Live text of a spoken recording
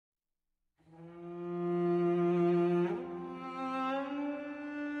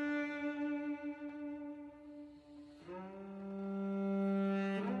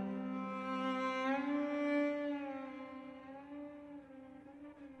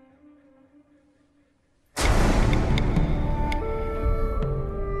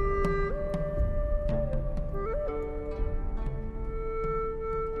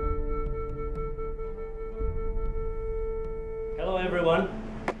everyone.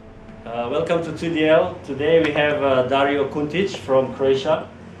 Welcome to 2DL. Today we have Dario Kuntic from Croatia,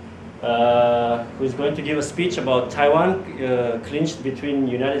 who is going to give a speech about Taiwan, clinched between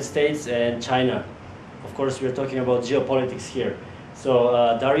United States and China. Of course, we're talking about geopolitics here.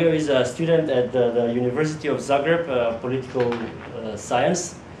 So Dario is a student at the University of Zagreb, political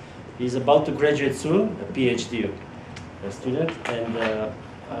science. He's about to graduate soon, a PhD student. And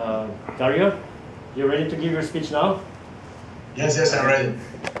Dario, you ready to give your speech now? Yes, I'm ready.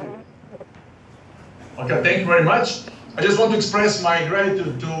 Okay, thank you very much. I just want to express my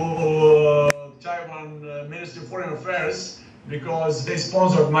gratitude to Taiwan Ministry of Foreign Affairs because they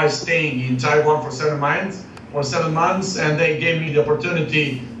sponsored my staying in Taiwan for 7 months, and they gave me the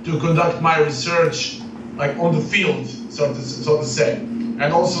opportunity to conduct my research like on the field, so to say.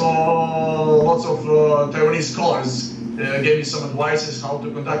 And also lots of Taiwanese scholars gave me some advices how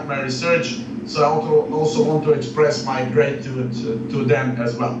to conduct my research. So I also want to express my gratitude to them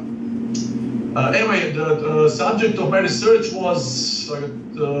as well. Anyway, the subject of my research was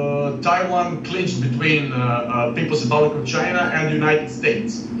Taiwan clinched between People's Republic of China and the United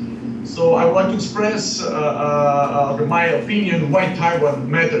States. So I would like to express my opinion why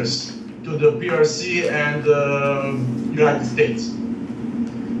Taiwan matters to the PRC and the United States.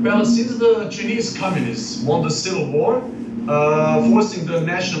 Well, since the Chinese communists won the Civil War, forcing the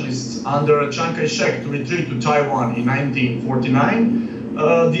nationalists under Chiang Kai-shek to retreat to Taiwan in 1949,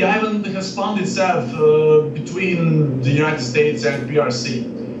 the island has found itself between the United States and PRC.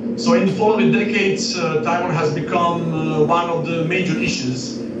 So in the following decades, Taiwan has become one of the major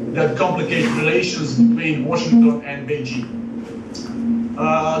issues that complicate relations between Washington and Beijing.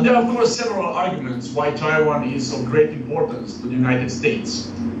 There are, of course, several arguments why Taiwan is of great importance to the United States.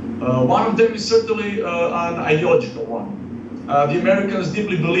 One of them is certainly an ideological one. The Americans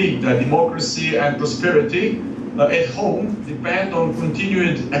deeply believe that democracy and prosperity at home depend on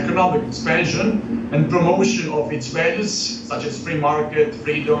continued economic expansion and promotion of its values, such as free market,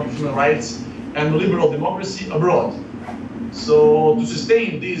 freedom, human rights, and liberal democracy abroad. So to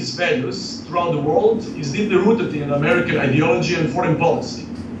sustain these values throughout the world is deeply rooted in American ideology and foreign policy.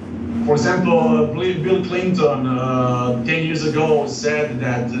 For example, Bill Clinton 10 years ago said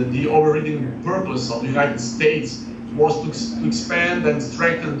that the overriding purpose of the United States was to expand and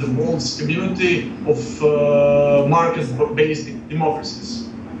strengthen the world's community of market-based democracies.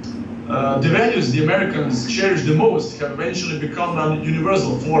 The values the Americans cherish the most have eventually become a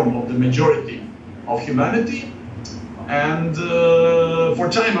universal form of the majority of humanity. And for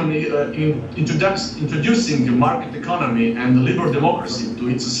Taiwan, introducing the market economy and liberal democracy to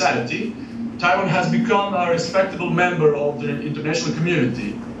its society, Taiwan has become a respectable member of the international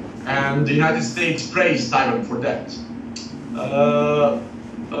community, and the United States praised Taiwan for that.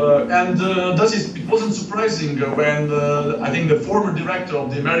 Thus it wasn't surprising when I think the former director of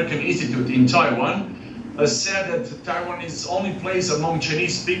the American Institute in Taiwan said that Taiwan is the only place among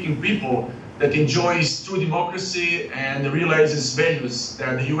Chinese-speaking people that enjoys true democracy and realizes values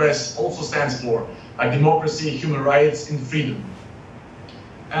that the US also stands for, like democracy, human rights, and freedom.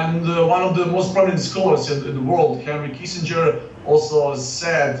 And one of the most prominent scholars in the world, Henry Kissinger, also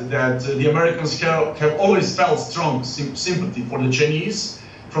said that the Americans have always felt strong sympathy for the Chinese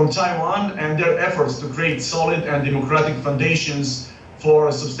from Taiwan and their efforts to create solid and democratic foundations for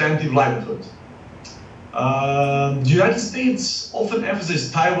a substantive livelihood. The United States often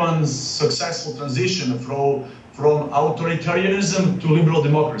emphasizes Taiwan's successful transition from authoritarianism to liberal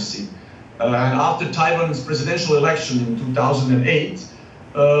democracy. And after Taiwan's presidential election in 2008,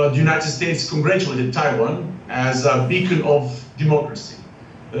 the United States congratulated Taiwan as a beacon of democracy.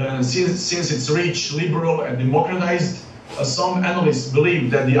 Since it's rich, liberal, and democratized, some analysts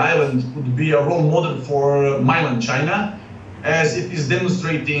believe that the island could be a role model for mainland China, as it is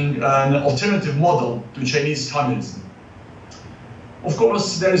demonstrating an alternative model to Chinese communism. Of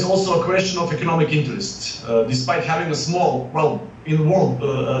course, there is also a question of economic interest. Despite having a small, well, in world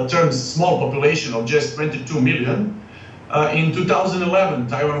terms, small population of just 22 million, in 2011,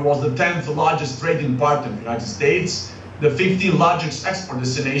 Taiwan was the 10th largest trading partner of the United States, the 15th largest export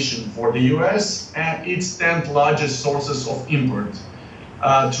destination for the US, and its 10th largest sources of import.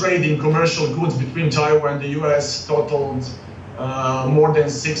 Trade in commercial goods between Taiwan and the US totaled more than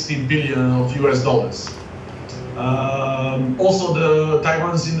 60 billion of US dollars. Also, the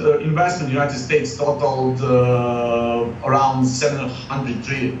Taiwan's investment in the United States totaled around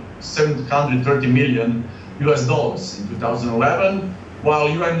 730 million US dollars in 2011, while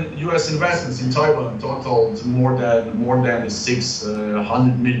US investments in Taiwan totaled more than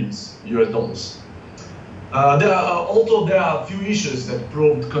 600 million US dollars. Although there are a few issues that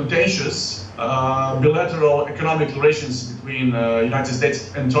proved contentious, bilateral economic relations between the United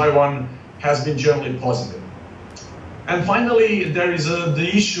States and Taiwan has been generally positive. And finally, there is the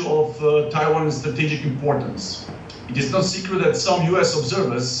issue of Taiwan's strategic importance. It is no secret that some US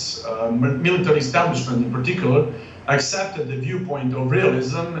observers, military establishment in particular, accepted the viewpoint of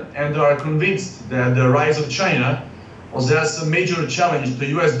realism and are convinced that the rise of China poses a major challenge to the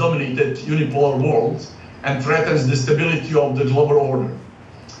US-dominated unipolar world and threatens the stability of the global order.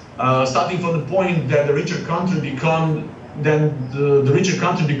 Starting from the point that the richer country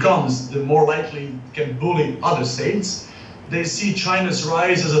becomes, the more likely it can bully other states, they see China's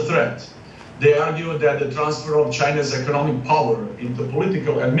rise as a threat. They argue that the transfer of China's economic power into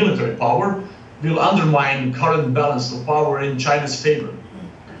political and military power will undermine current balance of power in China's favor.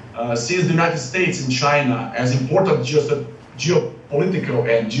 Since the United States and China, as important geopolitical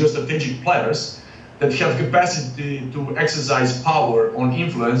and geostrategic players that have capacity to exercise power on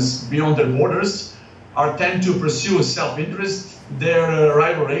influence beyond their borders, tend to pursue self-interest, their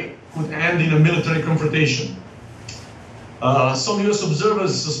rivalry could end in a military confrontation. Some US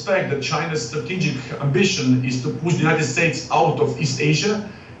observers suspect that China's strategic ambition is to push the United States out of East Asia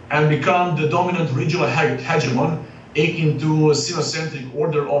and become the dominant regional hegemon, akin to a Sinocentric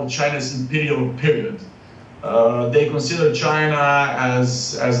order of China's imperial period. They consider China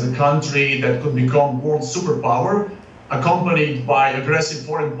as the country that could become world superpower, accompanied by aggressive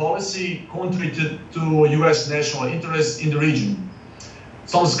foreign policy contrary to US national interests in the region.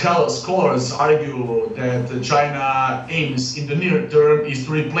 Some scholars argue that China aims in the near term is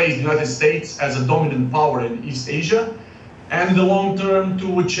to replace the United States as a dominant power in East Asia, and in the long term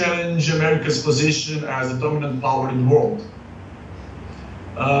to challenge America's position as a dominant power in the world.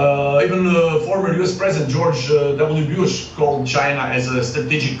 Even former US President George W. Bush called China as a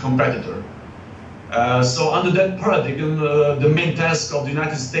strategic competitor. So under that paradigm, the main task of the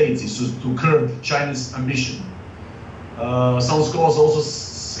United States is to curb China's ambition. Some scholars also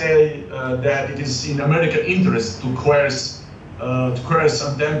say that it is in American interest to coerce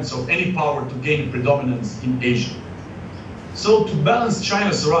attempts of any power to gain predominance in Asia. So to balance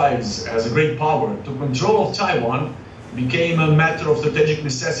China's rise as a great power, to control of Taiwan became a matter of strategic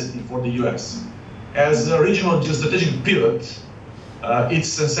necessity for the US. As a regional geostrategic pivot, its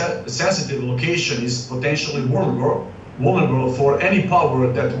sensitive location is potentially vulnerable for any power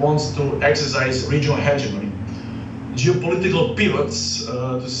that wants to exercise regional hegemony. Geopolitical pivots,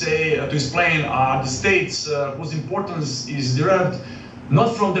 to explain, are the states whose importance is derived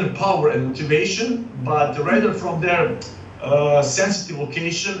not from their power and motivation, but rather from their sensitive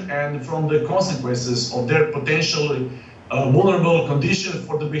location and from the consequences of their potentially vulnerable condition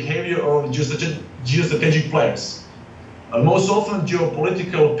for the behavior of geostrategic players. Most often,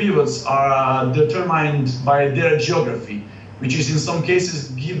 geopolitical pivots are determined by their geography, which is in some cases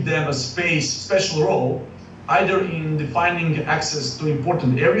give them a special role, either in defining access to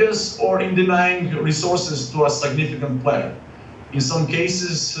important areas or in denying resources to a significant player. In some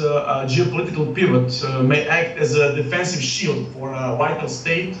cases, a geopolitical pivot may act as a defensive shield for a vital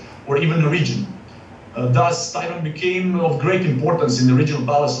state or even a region. Thus, Taiwan became of great importance in the regional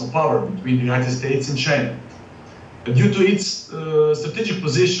balance of power between the United States and China. Due to its strategic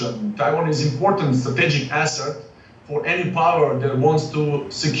position, Taiwan is an important strategic asset for any power that wants to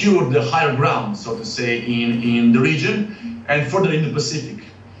secure the higher ground, so to say, in the region and further in the Pacific.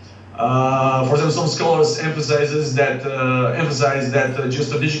 For example, some scholars emphasize that the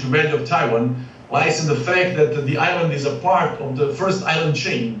geostrategic value of Taiwan lies in the fact that the island is a part of the first island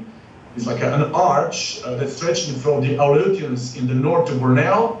chain. It's like an arch that's stretching from the Aleutians in the north to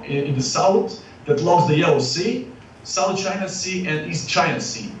Borneo in the south that longs the Yellow Sea, South China Sea, and East China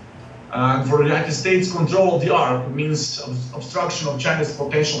Sea. And for the United States, control of the arc means obstruction of China's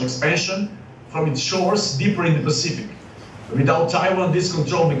potential expansion from its shores deeper in the Pacific. Without Taiwan, this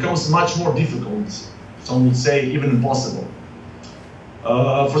control becomes much more difficult, some would say even impossible.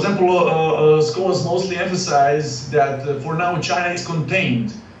 For example, scholars mostly emphasize that for now China is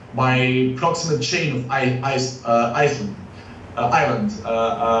contained by a proximate chain of islands,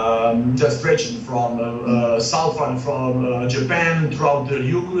 just stretching from southward from Japan throughout the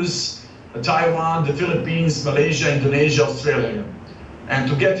Ryukyus, Taiwan, the Philippines, Malaysia, Indonesia, Australia. And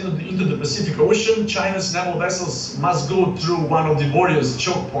to get into the Pacific Ocean, China's naval vessels must go through one of the various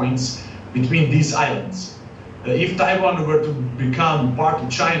choke points between these islands. If Taiwan were to become part of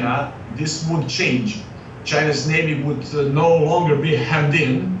China, this would change. China's navy would no longer be hemmed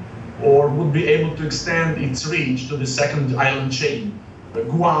in, or would be able to extend its reach to the second island chain,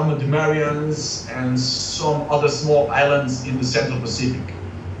 Guam, the Marianas, and some other small islands in the Central Pacific.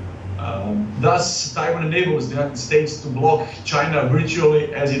 Thus, Taiwan enables the United States to block China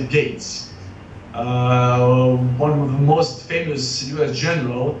virtually as it gates. One of the most famous US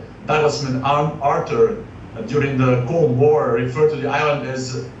general, Douglas MacArthur, during the Cold War, referred to the island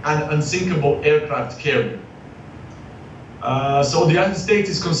as an unsinkable aircraft carrier. So the United States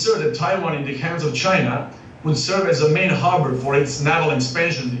is concerned that Taiwan in the hands of China would serve as a main harbor for its naval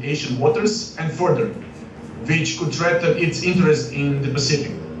expansion in the Asian waters and further, which could threaten its interest in the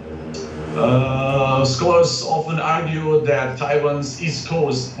Pacific. Scholars often argue that Taiwan's East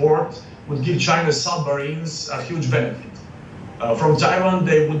Coast port would give China's submarines a huge benefit. From Taiwan,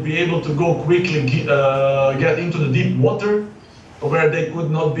 they would be able to go quickly get into the deep water where they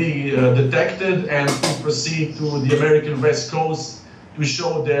could not be detected and could proceed to the American West Coast to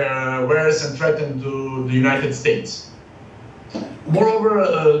show their wares and threaten to the United States.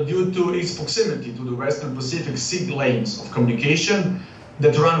 Moreover, due to its proximity to the Western Pacific sea lanes of communication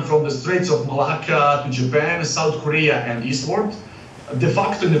that run from the Straits of Malacca to Japan, South Korea, and eastward, de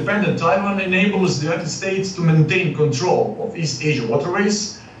facto independent Taiwan enables the United States to maintain control of East Asia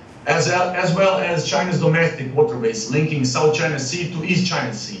waterways, as well as China's domestic waterways linking South China Sea to East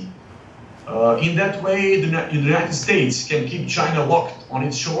China Sea. In that way, the United States can keep China locked on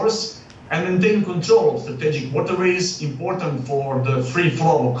its shores and maintain control of strategic waterways important for the free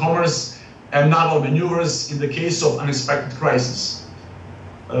flow of commerce and naval maneuvers in the case of unexpected crisis.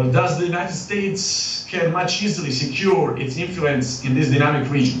 Thus, the United States can much easily secure its influence in this dynamic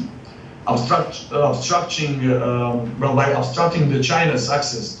region, by obstructing the China's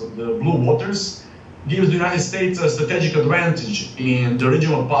access to the blue waters, gives the United States a strategic advantage in the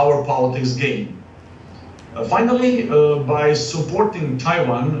regional power politics game. Finally, by supporting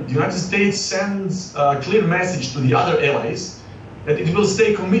Taiwan, the United States sends a clear message to the other allies that it will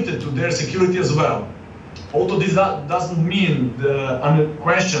stay committed to their security as well. Although this doesn't mean the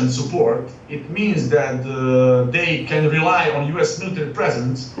unquestioned support, it means that they can rely on US military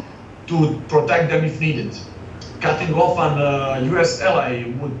presence to protect them if needed. Cutting off an US ally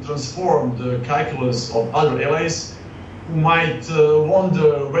would transform the calculus of other allies who might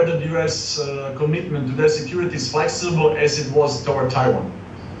wonder whether the US commitment to their security is flexible as it was toward Taiwan.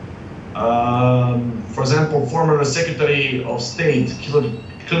 For example, former Secretary of State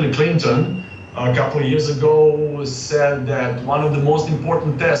Hillary Clinton a couple of years ago said that one of the most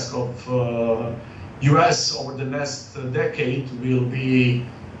important tasks of US over the next decade will be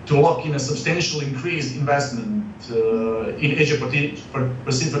to lock in a substantial increased investment in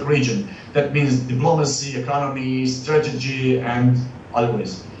Asia-Pacific region. That means diplomacy, economy, strategy, and other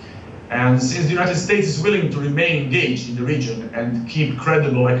ways. And since the United States is willing to remain engaged in the region and keep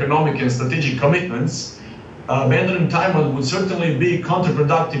credible economic and strategic commitments, abandoning Taiwan would certainly be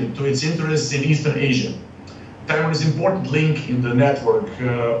counterproductive to its interests in Eastern Asia. Taiwan is an important link in the network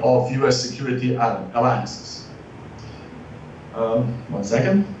of US security alliances. 1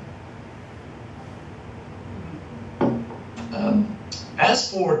 second.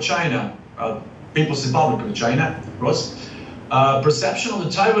 As for China, People's Republic of China, of course, perception of the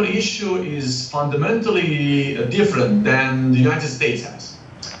Taiwan issue is fundamentally different than the United States has.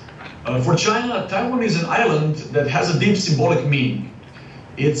 For China, Taiwan is an island that has a deep symbolic meaning.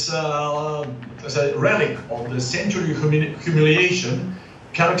 It's a relic of the century humiliation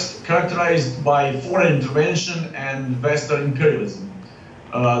characterized by foreign intervention and Western imperialism.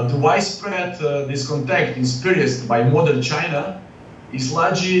 The widespread discontent experienced by modern China is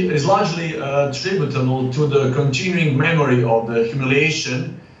largely attributable to the continuing memory of the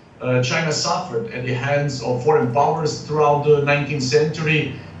humiliation China suffered at the hands of foreign powers throughout the 19th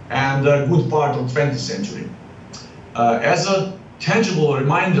century and a good part of the 20th century. As a tangible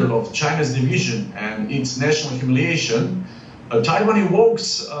reminder of China's division and its national humiliation, Taiwan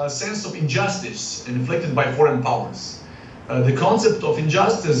evokes a sense of injustice inflicted by foreign powers. The concept of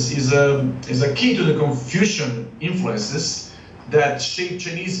injustice is a key to the Confucian influences that shaped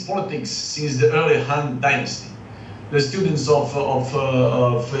Chinese politics since the early Han Dynasty. The students of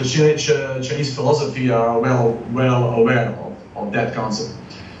Chinese philosophy are well aware of that concept.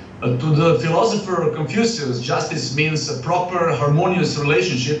 To the philosopher Confucius, justice means a proper, harmonious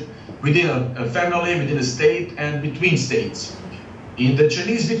relationship within a family, within a state, and between states. In the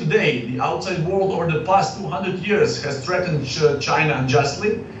Chinese view today, the outside world over the past 200 years has threatened China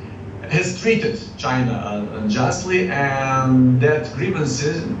unjustly, has treated China unjustly, and that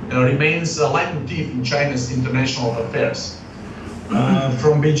grievances remains a leitmotif in China's international affairs.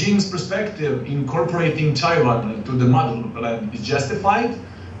 From Beijing's perspective, incorporating Taiwan to the motherland is justified,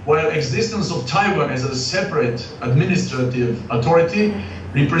 while existence of Taiwan as a separate administrative authority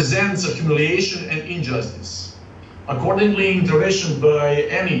represents a humiliation and injustice. Accordingly, intervention by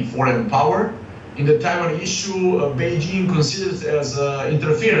any foreign power in the Taiwan issue, Beijing considers as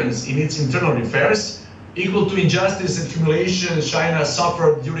interference in its internal affairs, equal to injustice and humiliation China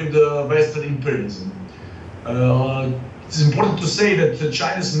suffered during the Western imperialism. It's important to say that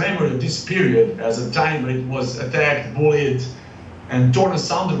China's memory of this period as a time when it was attacked, bullied, and torn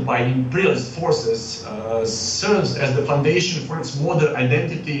asunder by imperialist forces serves as the foundation for its modern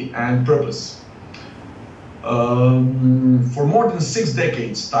identity and purpose. For more than 6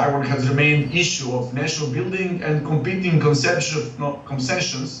 decades, Taiwan has remained issue of national building and competing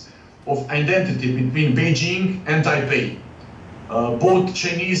conceptions of identity between Beijing and Taipei. Both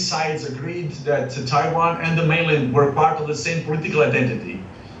Chinese sides agreed that Taiwan and the mainland were part of the same political identity.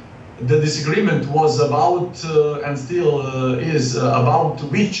 The disagreement was about, and still is, about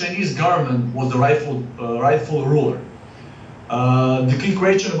which Chinese government was the rightful ruler. The key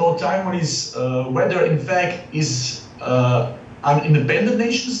question about Taiwan is whether in fact is an independent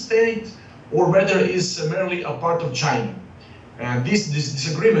nation state or whether it is merely a part of China. And this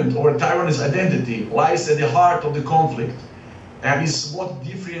disagreement over Taiwan's identity lies at the heart of the conflict and is what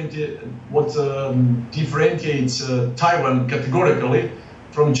differentiates Taiwan categorically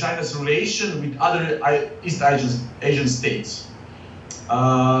from China's relation with other East Asian states.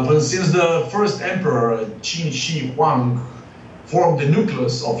 Since the first emperor Qin Shi Huang formed the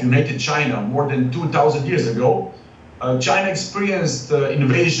nucleus of United China more than 2,000 years ago, China experienced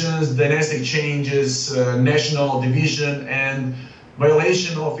invasions, dynastic changes, national division, and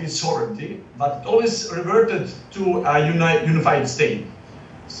violation of its sovereignty, but it always reverted to a unified state.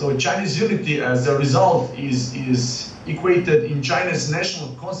 So Chinese unity as a result is equated in China's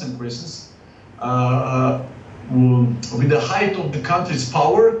national consequences with the height of the country's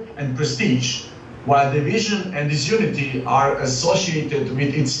power and prestige, while division and disunity are associated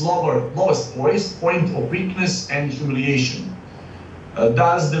with its lowest point of weakness and humiliation.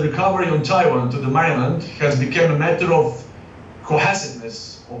 Thus, the recovery on Taiwan to the mainland has become a matter of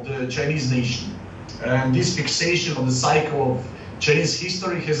cohesiveness of the Chinese nation. And this fixation of the cycle of Chinese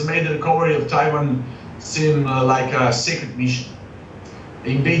history has made the recovery of Taiwan seem like a sacred mission.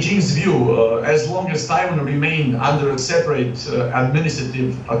 In Beijing's view, as long as Taiwan remained under a separate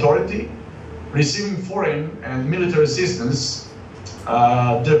administrative authority, receiving foreign and military assistance,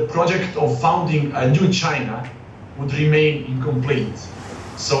 the project of founding a new China would remain incomplete.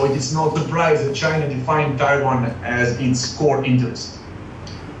 So it is no surprise that China defined Taiwan as its core interest.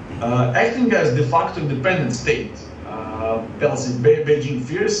 Acting as de facto independent state, Beijing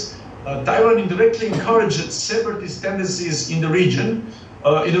fears, Taiwan indirectly encouraged separatist tendencies in the regions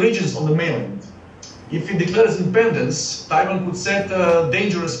on the mainland. If it declares independence, Taiwan could set a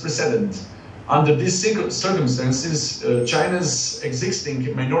dangerous precedent. Under these circumstances, China's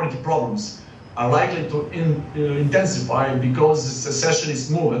existing minority problems are likely to intensify because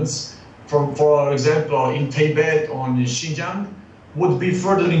secessionist movements, for example, in Tibet or in Xinjiang, would be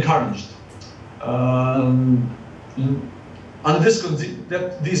further encouraged. Under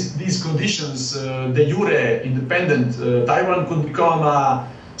these conditions, de jure independent Taiwan could become a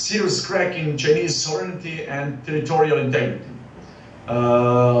serious crack in Chinese sovereignty and territorial integrity.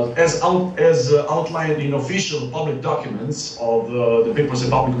 As outlined in official public documents of the People's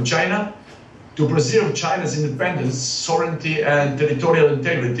Republic of China, to preserve China's independence, sovereignty, and territorial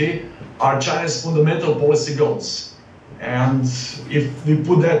integrity are China's fundamental policy goals. And if we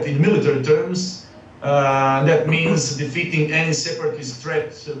put that in military terms, that means defeating any separatist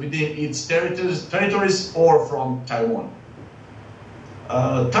threat within its territories or from Taiwan.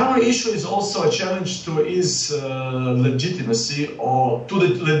 Taiwan issue is also a challenge to its legitimacy or to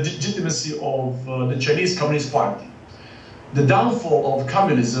the legitimacy of the Chinese Communist Party. The downfall of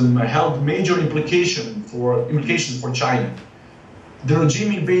communism held major implications for China. The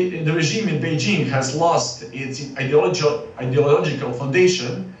regime in Beijing has lost its ideological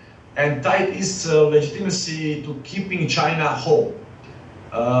foundation and tied its legitimacy to keeping China whole.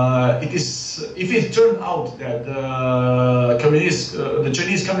 If it turned out that the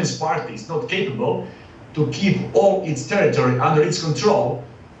Chinese Communist Party is not capable to keep all its territory under its control,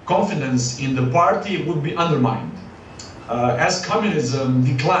 confidence in the party would be undermined. As communism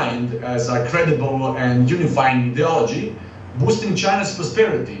declined as a credible and unifying ideology, boosting China's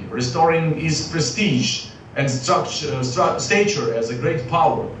prosperity, restoring its prestige and stature as a great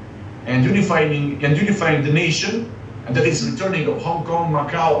power, and unifying the nation, and that is returning of Hong Kong,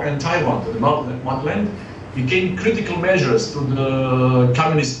 Macau, and Taiwan to the motherland, became critical measures to the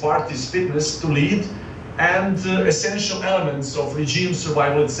Communist Party's fitness to lead and essential elements of regime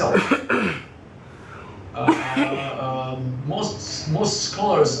survival itself. Most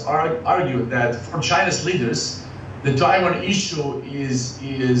scholars argue that for China's leaders, the Taiwan issue is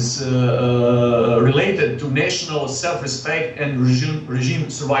related to national self-respect and regime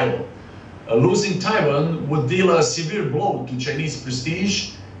survival. Losing Taiwan would deal a severe blow to Chinese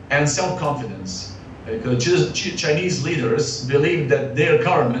prestige and self-confidence. Chinese leaders believe that their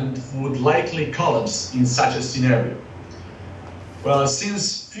government would likely collapse in such a scenario. Well,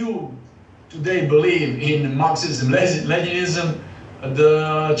 since few today believe in Marxism-Leninism,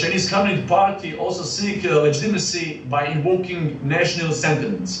 the Chinese Communist Party also seek legitimacy by invoking national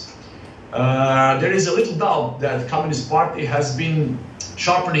sentiments. There is a little doubt that Communist Party has been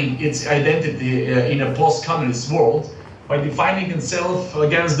sharpening its identity in a post-communist world by defining itself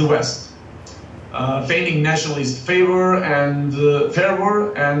against the West, feigning nationalist fervor and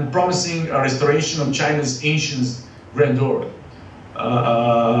promising a restoration of China's ancient grandeur.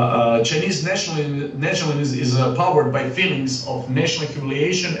 Chinese nationalism is powered by feelings of national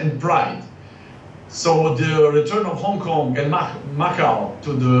humiliation and pride. So the return of Hong Kong and Macau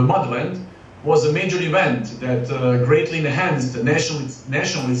to the motherland was a major event that greatly enhanced the national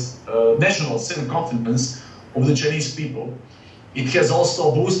self-confidence of the Chinese people. It has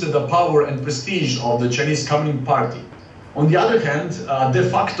also boosted the power and prestige of the Chinese Communist Party. On the other hand, de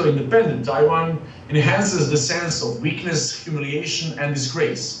facto independent Taiwan enhances the sense of weakness, humiliation, and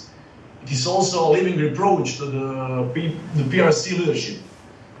disgrace. It is also a living reproach to the PRC leadership.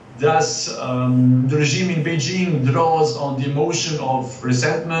 Thus, the regime in Beijing draws on the emotion of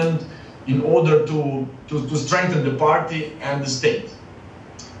resentment in order to strengthen the party and the state.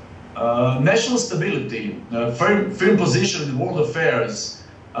 National stability, firm position in world affairs,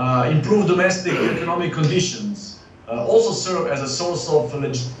 improved domestic economic conditions, also serve as a source of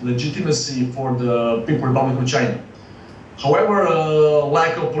legitimacy for the People's Republic of China. However,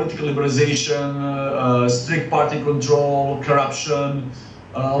 lack of political liberalization, strict party control, corruption,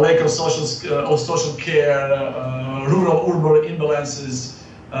 lack of social care, rural-urban imbalances,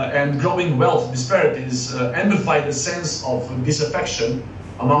 and growing wealth disparities amplify the sense of disaffection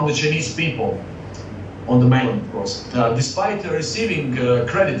among the Chinese people on the mainland, of course. Despite receiving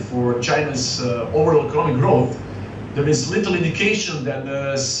credit for China's overall economic growth, there is little indication that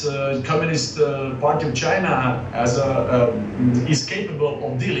the Communist Party of China is capable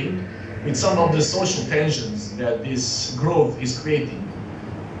of dealing with some of the social tensions that this growth is creating.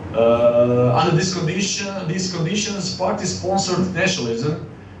 Under these conditions, party-sponsored nationalism,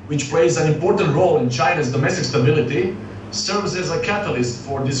 which plays an important role in China's domestic stability, serves as a catalyst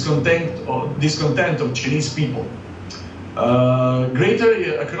for discontent of Chinese people.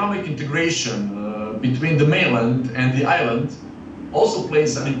 Greater economic integration between the mainland and the island also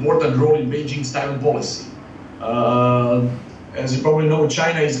plays an important role in Beijing's Taiwan policy. As you probably know,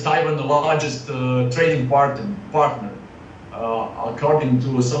 China is Taiwan's largest trading partner. According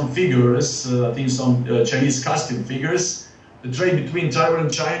to some figures, I think some Chinese custom figures, the trade between Taiwan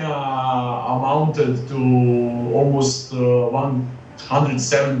and China amounted to almost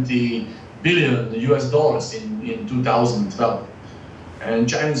 170 billion US dollars in 2012. And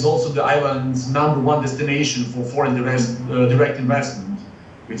China is also the island's #1 destination for foreign direct investment,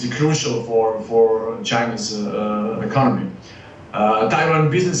 which is crucial for China's economy. Taiwan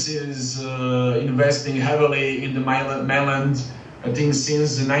businesses investing heavily in the mainland. I think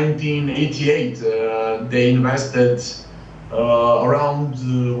since 1988, they invested around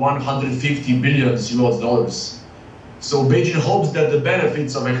 150 billion US dollars. So Beijing hopes that the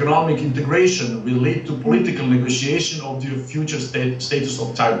benefits of economic integration will lead to political negotiation of the future status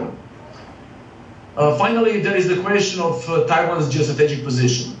of Taiwan. Finally, there is the question of Taiwan's geostrategic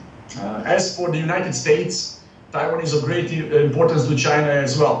position. As for the United States, Taiwan is of great importance to China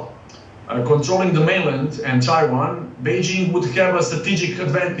as well. Controlling the mainland and Taiwan, Beijing would have a strategic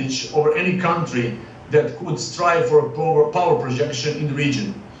advantage over any country that could strive for a power projection in the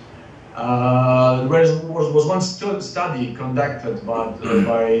region. There was one study conducted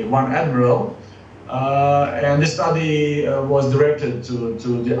by one admiral, and this study was directed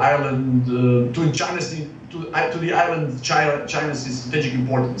to the island, to the island China's strategic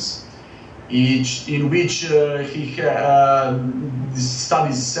importance. In which this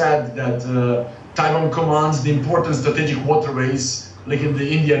study said that Taiwan commands the important strategic waterways linking the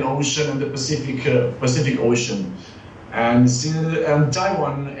Indian Ocean and the Pacific Ocean. And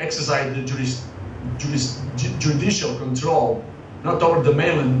Taiwan exercised the judicial control not over the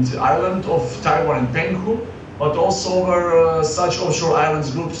mainland island of Taiwan and Penghu, but also over such offshore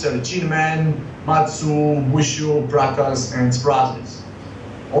islands groups as Kinmen, Matsu, Bushu, Pratas, and Spratlys.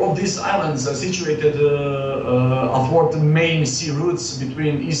 All of these islands are situated athwart the main sea routes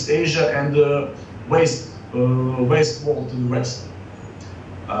between East Asia and the west wall to the west.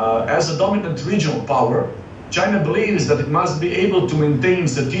 As a dominant regional power, China believes that it must be able to maintain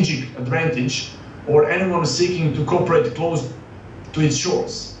strategic advantage or anyone seeking to cooperate close to its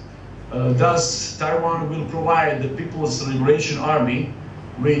shores. Thus, Taiwan will provide the People's Liberation Army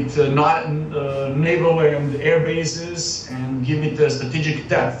with naval and air bases and give it a strategic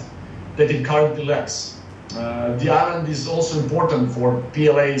depth that it currently lacks. The island is also important for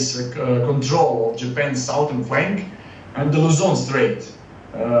PLA's control of Japan's southern flank and the Luzon Strait.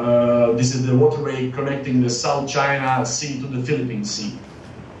 This is the waterway connecting the South China Sea to the Philippine Sea.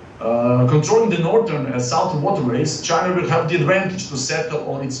 Controlling the northern and southern waterways, China will have the advantage to settle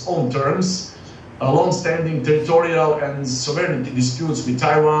on its own terms long-standing territorial and sovereignty disputes with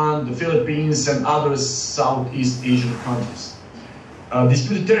Taiwan, the Philippines, and other Southeast Asian countries.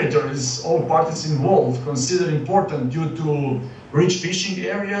 Disputed territories, all parties involved consider important due to rich fishing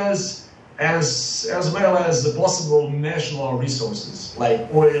areas as well as the possible national resources like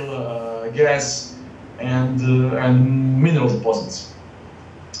oil, gas, and mineral deposits.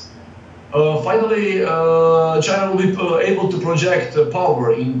 Finally, China will be able to project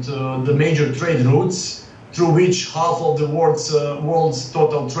power into the major trade routes through which half of the world's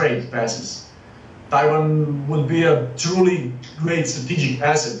total trade passes. Taiwan would be a truly great strategic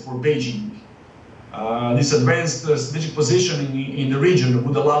asset for Beijing. This advanced strategic position in the region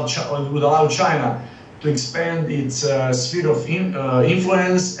would allow China to expand its sphere of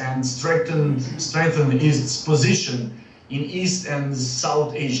influence and strengthen its position in East and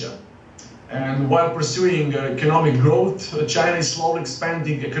South Asia. And while pursuing economic growth, China is slowly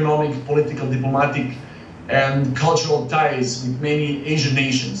expanding economic, political, diplomatic, and cultural ties with many Asian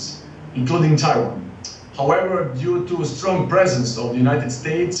nations, including Taiwan. However, due to a strong presence of the United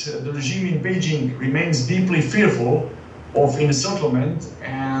States, the regime in Beijing remains deeply fearful of encirclement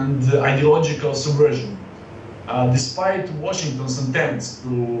and ideological subversion. Despite Washington's attempts to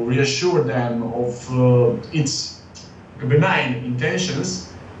reassure them of its benign intentions,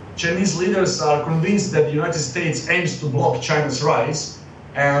 Chinese leaders are convinced that the United States aims to block China's rise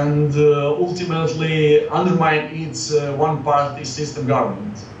and ultimately undermine its one-party system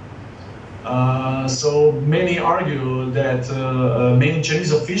government. So many argue that many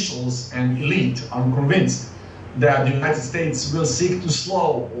Chinese officials and elite are convinced that the United States will seek to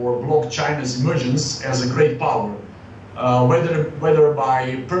slow or block China's emergence as a great power, whether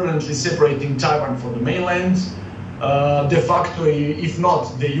by permanently separating Taiwan from the mainland, de facto, if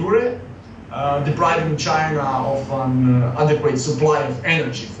not de jure, depriving China of an adequate supply of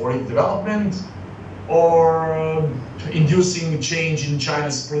energy for its development, or inducing change in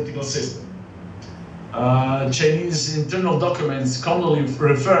China's political system. Chinese internal documents commonly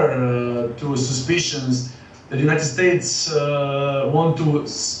refer to suspicions that the United States want to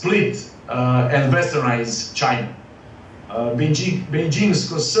split and westernize China. Beijing's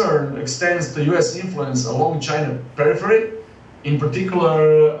concern extends to US influence along China periphery, in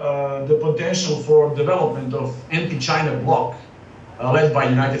particular the potential for development of anti-China bloc led by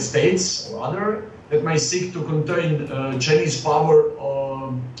the United States or other that may seek to contain Chinese power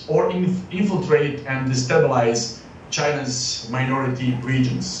or infiltrate and destabilize China's minority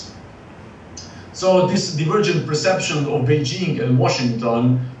regions. So this divergent perception of Beijing and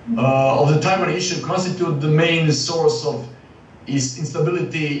Washington of the Taiwan issue constitute the main source of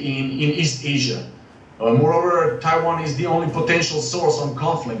instability in East Asia. Moreover, Taiwan is the only potential source of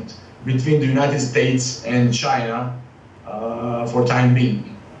conflict between the United States and China for time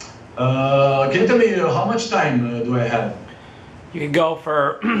being. Can you tell me how much time do I have? You could go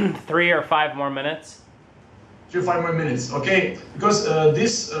for 3 or 5 more minutes. 3 or 5 more minutes, okay? Because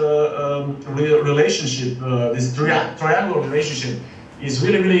this relationship, this triangular relationship, is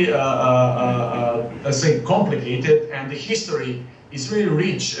really, let's say, complicated, and the history is really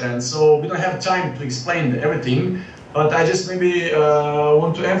rich, and so we don't have time to explain everything. But I just maybe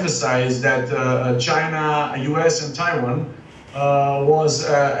want to emphasize that China, US, and Taiwan was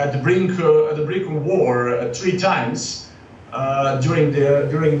at the brink of war 3 times. During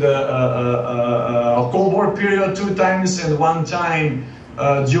the Cold War period 2 times, and 1 time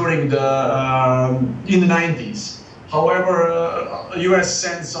during in the 90s. However, U.S.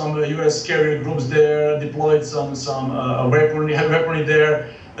 sent some U.S. carrier groups there, deployed some weaponry there.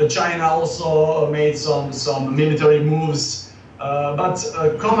 China also made some military moves, but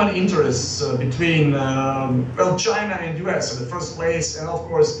common interests between China and U.S. in the first place, and of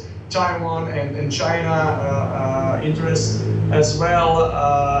course Taiwan and China interests as well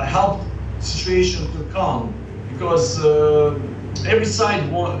helped the situation to calm, because each side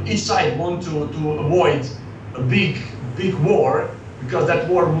want to avoid a big war, because that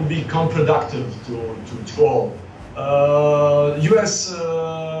war would be counterproductive to all. U.S.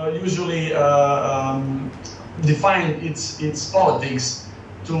 usually defined its politics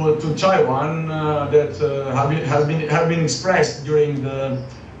to Taiwan that have been expressed during the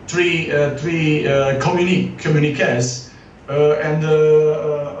three communiques, and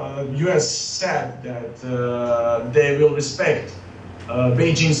the U.S. said that they will respect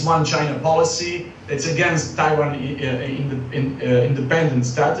Beijing's One China policy. It's against Taiwan independent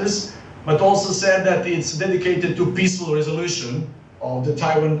status, but also said that it's dedicated to peaceful resolution of the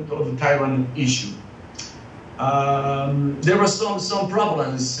Taiwan issue. There were some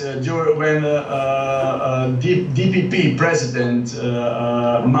problems when DPP President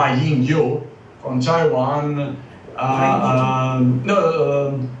Ma Ying-jeou from Taiwan.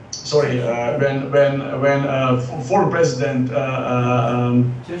 When former President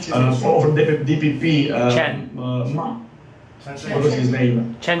for DPP what was his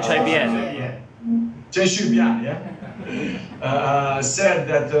name? Chen Shui-bian. Chen Shui-bian, yeah. Said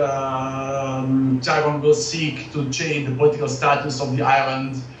that Taiwan will seek to change the political status of the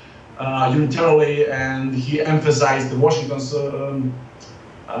island unilaterally, and he emphasized the Washington's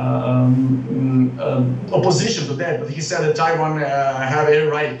opposition to that. But he said that Taiwan have a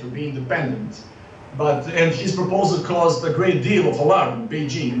right to be independent. And his proposal caused a great deal of alarm in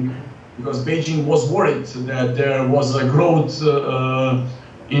Beijing, because Beijing was worried that there was a growth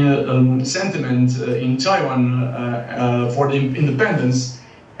in sentiment in Taiwan for the independence,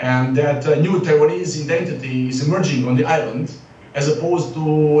 and that new Taiwanese identity is emerging on the island, as opposed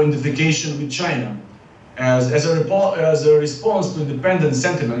to unification with China. As a response to independent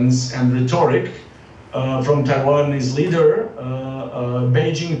sentiments and rhetoric from Taiwanese leader,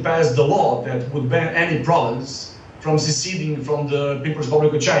 Beijing passed the law that would ban any province from seceding from the People's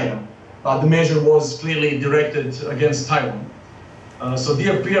Republic of China. The measure was clearly directed against Taiwan. So the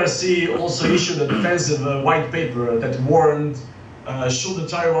PRC also issued a defensive white paper that warned, should the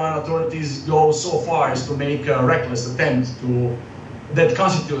Taiwan authorities go so far as to make a reckless attempt that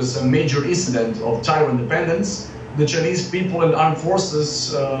constitutes a major incident of Taiwan independence, the Chinese people and armed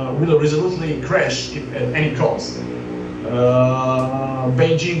forces will resolutely crash at any cost.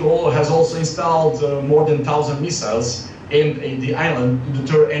 Beijing has also installed more than 1,000 missiles aimed at the island to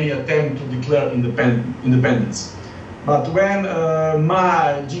deter any attempt to declare independence. But when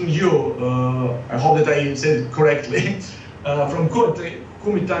Ma Ying-jeou, I hope that I said it correctly, from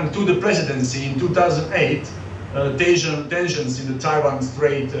Kuomintang to the presidency in 2008, tensions in the Taiwan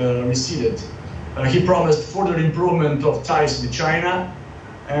Strait receded. He promised further improvement of ties with China,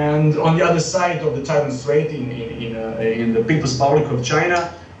 and on the other side of the Taiwan Strait, in the People's Republic of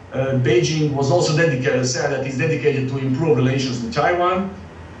China, Beijing was also said that he's dedicated to improve relations with Taiwan.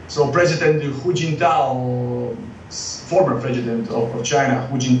 So President Hu Jintao, former president of China,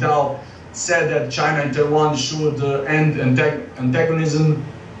 Hu Jintao, said that China and Taiwan should end antagonism,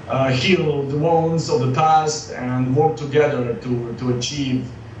 heal the wounds of the past, and work together to achieve,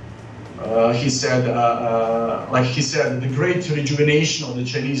 he said, the great rejuvenation of the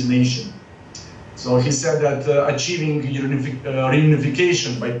Chinese nation. So he said that achieving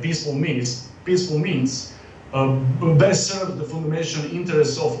reunification by peaceful means best serves the fundamental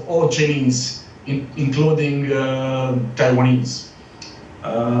interests of all Chinese, including Taiwanese.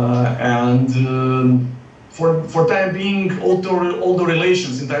 For time being, all the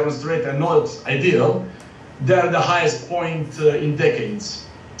relations in Taiwan Strait are not ideal. They're the highest point in decades.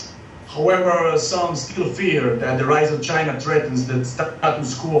 However, some still fear that the rise of China threatens the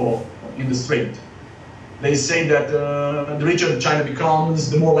status quo in the strait. They say that the richer China becomes,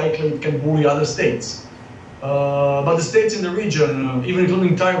 the more likely it can bully other states. But the states in the region, even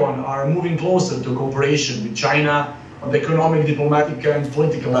including Taiwan, are moving closer to cooperation with China on the economic, diplomatic, and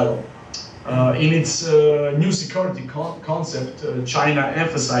political level. In its new security concept, China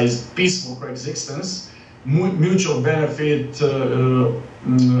emphasized peaceful coexistence, mutual benefit,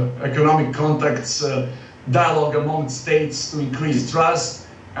 economic contacts, dialogue among states to increase trust,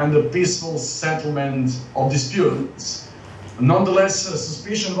 and the peaceful settlement of disputes. Nonetheless,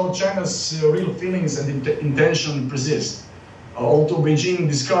 suspicion about China's real feelings and intention persist. Although Beijing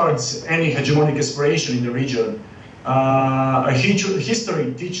discards any hegemonic aspiration in the region,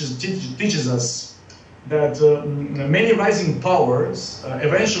 history teaches us that many rising powers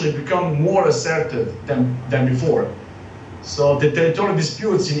eventually become more assertive than before. So the territorial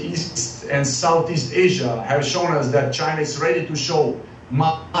disputes in East and Southeast Asia have shown us that China is ready to show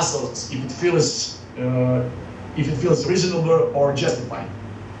muscles if it feels reasonable or justified.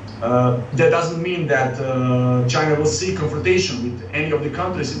 That doesn't mean that China will seek confrontation with any of the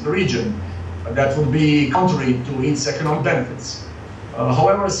countries in the region. That would be contrary to its economic benefits.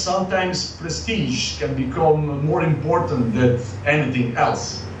 However, sometimes prestige can become more important than anything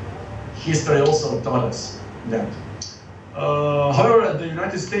else. History also taught us. that. However, the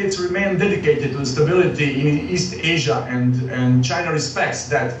United States remain dedicated to stability in East Asia, and China respects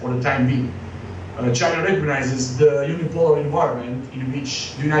that for the time being. China recognizes the unipolar environment in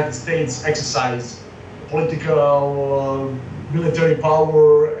which the United States exercise political, military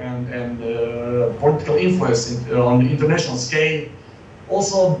power and political influence on the international scale.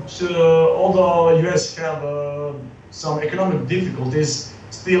 Also, although the US have some economic difficulties,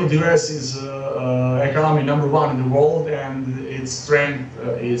 still the US is economy #1 in the world, and its strength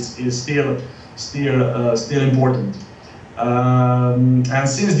is still important. And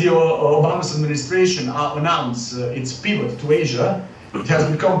since the Obama's administration announced its pivot to Asia, it has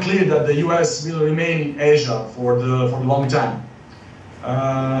become clear that the US will remain in Asia for the long time.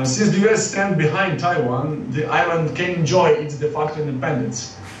 Since the US stands behind Taiwan, the island can enjoy its de facto independence.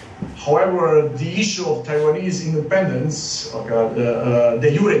 However, the issue of Taiwanese independence, the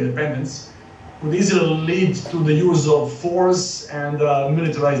jure independence, could easily lead to the use of force and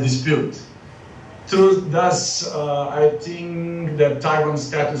militarized dispute. Thus, I think that Taiwan's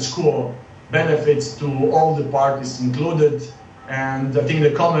status quo benefits to all the parties included, and I think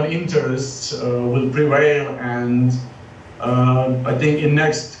the common interests will prevail, and I think in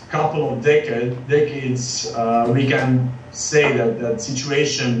next couple of decades we can say that that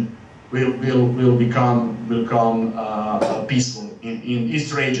situation will become peaceful in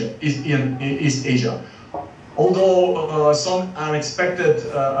East Asia. Although some unexpected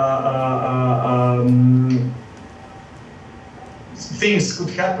things could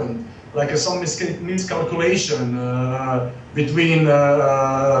happen, like some miscalculation between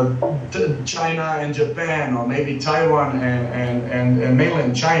China and Japan, or maybe Taiwan and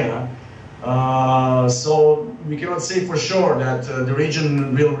mainland China. So we cannot say for sure that the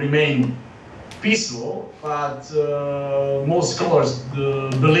region will remain peaceful, but most scholars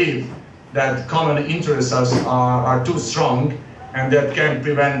believe that common interests are too strong, and that can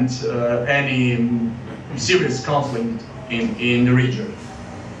prevent any serious conflict in the region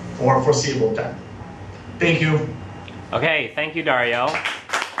for foreseeable time. Thank you. Okay, thank you, Dario.